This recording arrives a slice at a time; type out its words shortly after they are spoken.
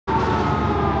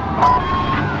Yeah.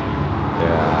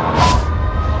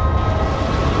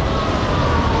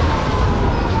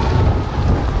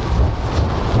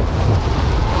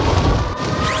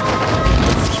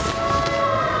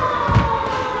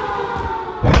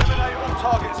 Eliminate all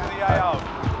targets in the AO.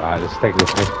 Right, let's take this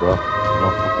hit, bro. There's no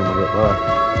fucking money up there.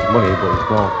 Money, but there's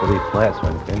no bloody plates or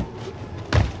anything.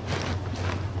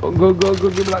 Go,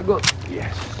 give me that gun.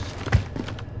 Yes.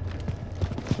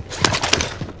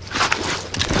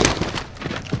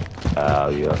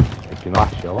 Yeah. If you're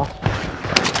not, you're lost.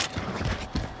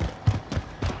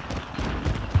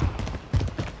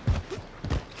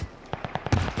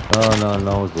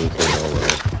 No, it's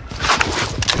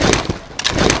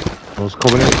Someone's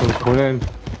coming in.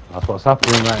 That's what's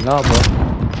happening right now, bro.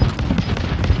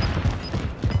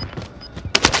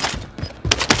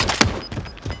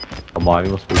 Come on,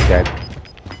 he must be dead.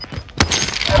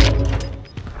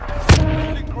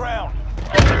 Losing ground.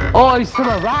 Oh, he's to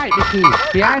the right, Mickey.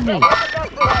 Behind me.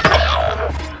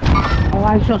 Oh,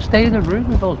 why should I stay in the room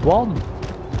with those ones?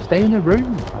 Stay in the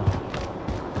room.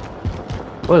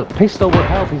 Well, pistol would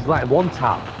help. He's like one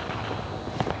tap.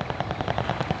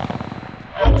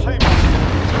 Your team.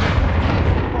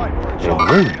 Right, we're in In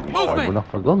charge. room. He's firing off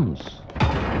for guns.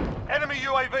 Enemy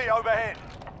UAV overhead.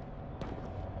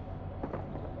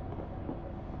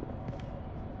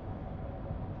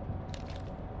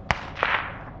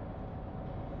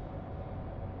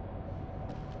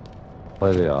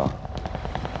 Where they are.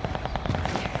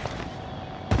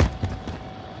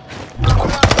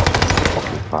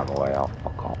 Fucking found a way out.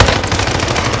 Fuck off.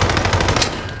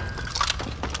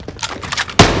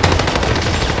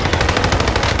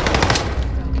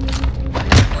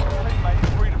 Teammate is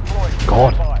redeployed.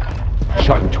 God. Stand by.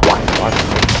 Shot him twice.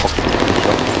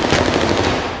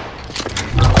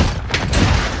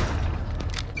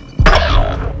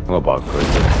 I'm about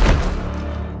crazy.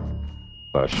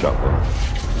 Got a shotgun.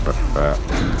 Right.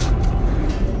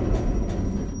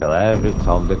 Kill every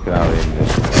Tom, Dick and Harry in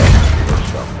this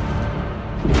shot.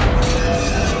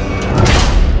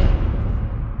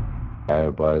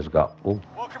 Everybody's got. Ooh.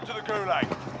 Welcome to the Gulag.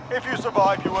 If you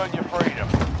survive, you earn your freedom.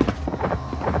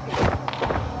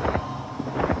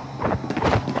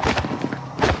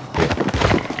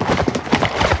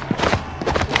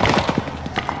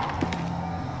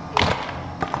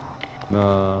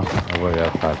 No, I've already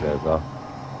had 5 days off.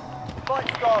 Fight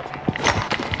starting.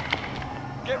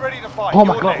 Get ready to fight. Oh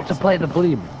my You're god, next. to play the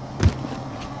bleed.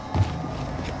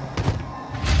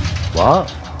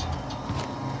 What?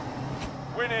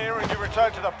 Win here and you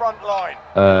return to the front line.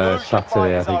 Lose, your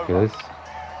Saturday I fight think is it is.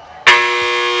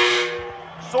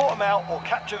 over. Sort them out or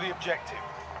capture the objective.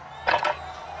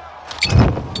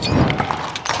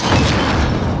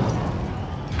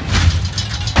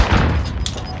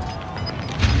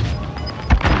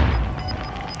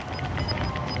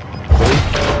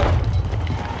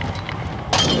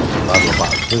 I'll go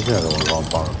back to prison, I don't want to go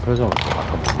back to prison, I want to go back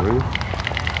on the roof.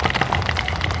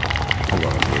 I'm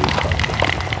going to the roof.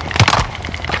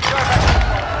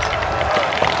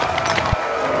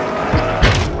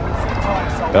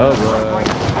 Go, boy.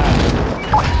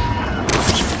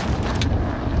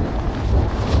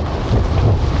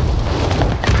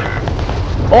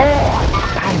 Oh!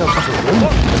 I died on fucking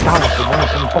roof! Down off the one,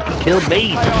 someone fucking killed me!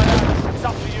 It's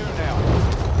up to you now.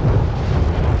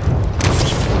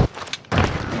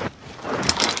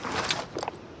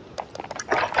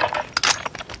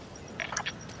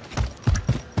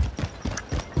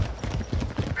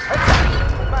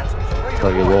 So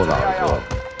you roll out as well.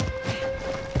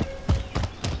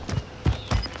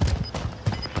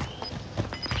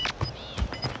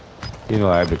 You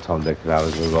know every time they could have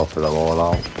us, we go for the roll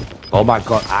out. Oh my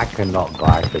god, I cannot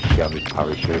glide for shit on this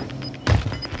parachute.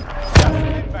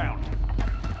 Inbound.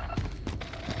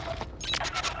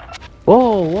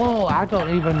 Whoa, I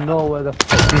don't even know where the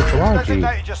fuck people are, G.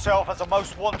 Designated yourself as a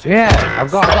most wanted. Yeah, I've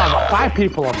got 5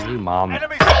 people on me, man.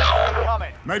 Enemy soldier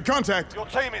incoming. Made contact. Your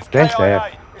team is Yes, KIA.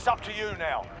 sir. It's up to you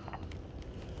now.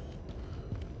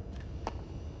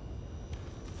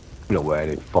 No way,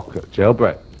 they fuck it.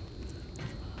 Jailbreak.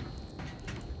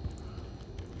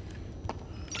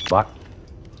 Back.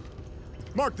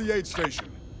 Mark the aid station.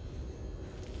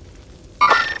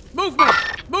 Movement!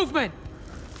 Movement!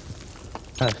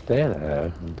 Can't stay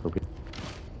there until we...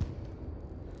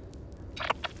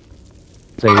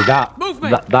 See that,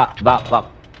 Movement! that,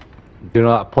 do you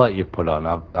know that plate you put on?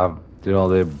 do you know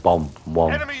the bomb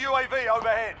one? Enemy UAV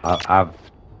overhead.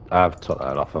 I've took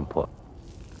that off and put...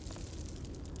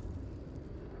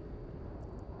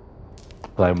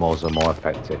 Claymores are more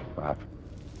effective.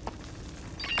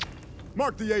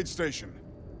 Mark the aid station.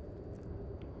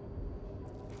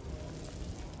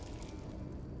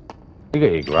 You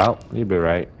get your grout, you'll be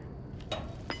right.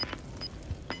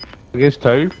 There's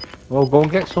two. Well, go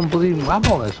and get some bloody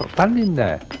ammo. There's not standing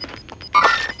there.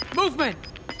 Movement!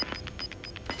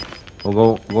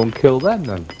 We'll go and kill them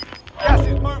then. Gas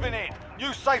is moving in.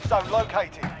 New safe zone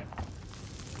located.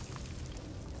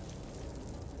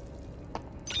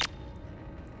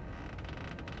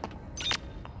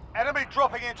 Enemy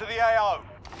dropping into the AO.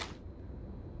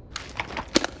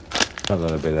 Not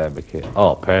gonna be there, Mickey.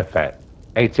 Oh, perfect.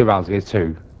 80 rounds against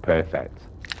 2. Perfect.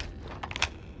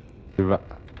 Gonna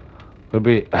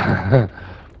be.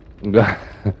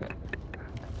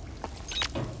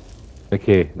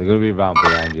 Mickey, they're gonna be round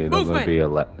behind you. They're not gonna be they're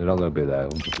not gonna be there.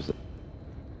 100%.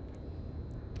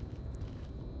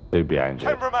 Two behind you.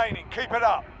 10 remaining. Keep it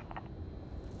up.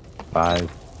 5,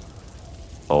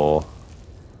 4.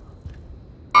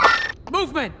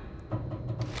 Movement!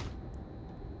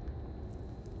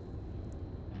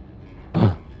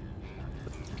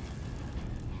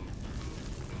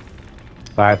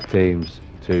 Five teams,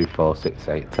 2, 4, 6,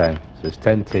 8, 10. So there's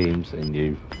 10 teams in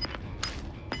you.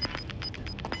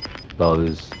 So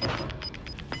there's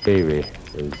theory.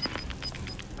 There's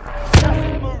Gas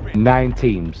is moving. 9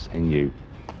 teams in you.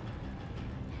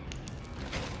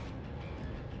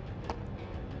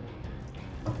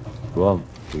 Go on,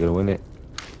 you're gonna win it.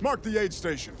 Mark the aid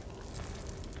station.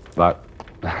 But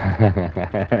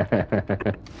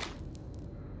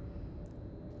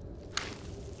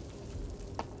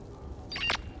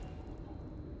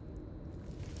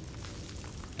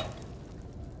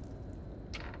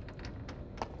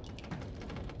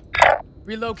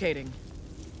Relocating.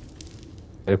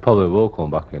 they probably will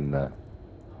come back in there.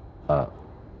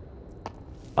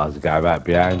 There's a guy right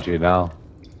behind you now.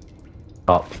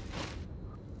 Top.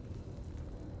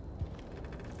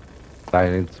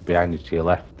 Lying into behind you to your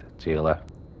left. To your left.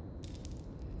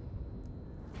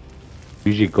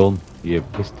 Use your gun, your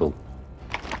pistol.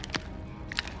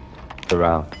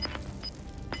 Around.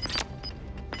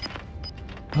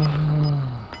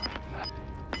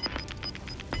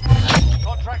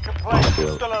 Contract complete.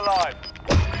 Still. Still alive.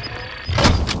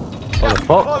 What the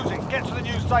fuck? Closing. Get to the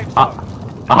new safe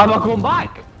zone. How am I coming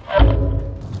back?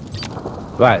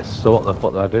 Right, so what the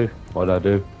fuck do I do? What do I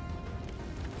do?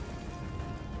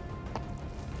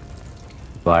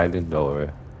 Blinding, don't worry.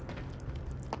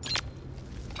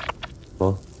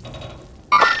 Well,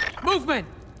 Movement!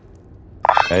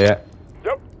 yeah.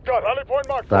 Yep, got rally point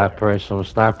marked. Sniper, some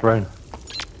snipering.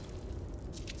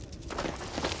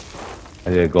 I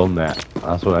need a gun there.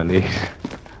 That's what I need.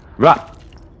 Right.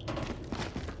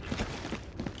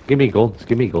 Give me guns.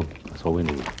 Give me gun. That's all we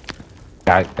need.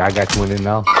 Guy coming in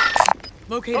now.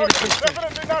 Located a pistol.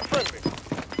 Definitely not friendly.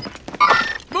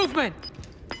 Movement!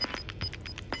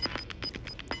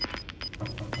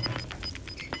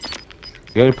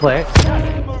 You gonna play it? Gas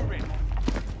is moving.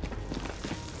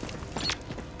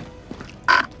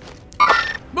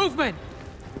 Movement!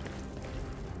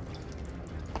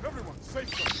 Everyone, safe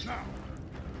zone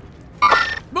now.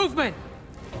 Movement!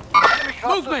 Enemy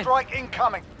cluster Movement. strike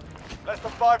incoming. Less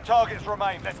than 5 targets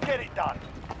remain. Let's get it done.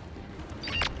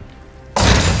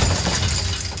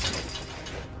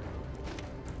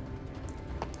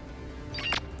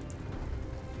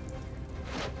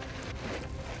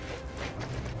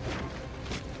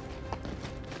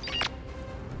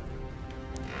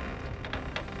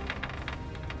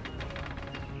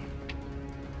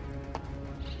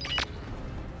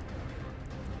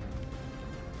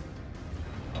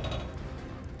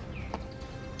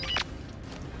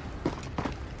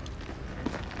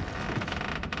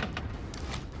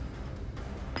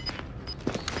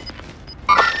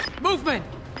 Movement!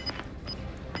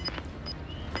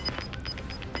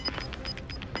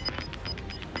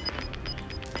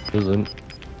 Doesn't.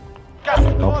 Gas is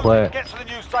Don't closing. play it. Get to the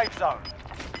new safe zone.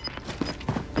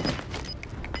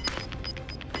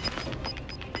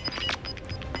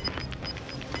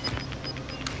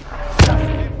 Gas is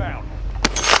inbound.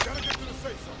 Gotta get to the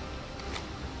safe zone.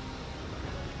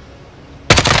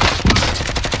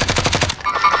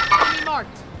 Enemy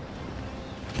marked.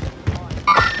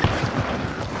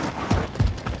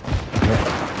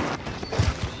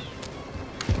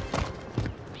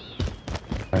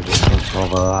 I just jumped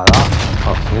over like that.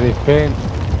 Not see anything.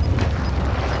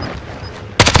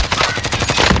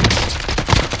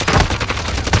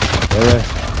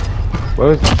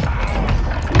 Where is it?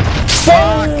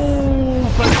 Fuck!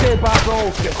 First hit, bro.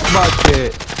 Get smashed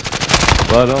it.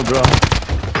 Well done, bro.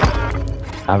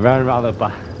 I ran around the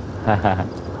back.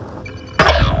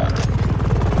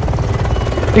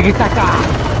 Tiki taka.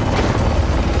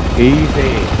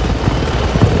 Easy.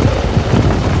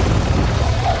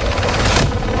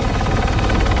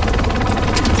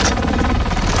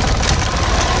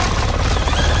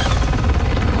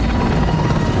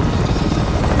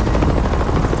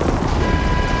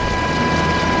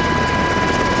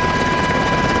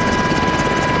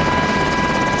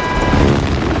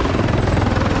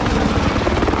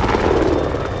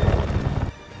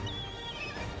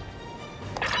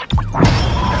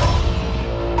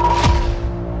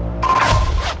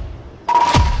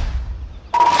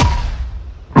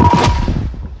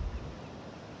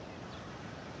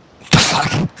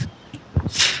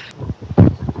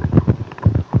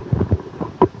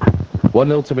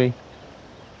 1-0 to me.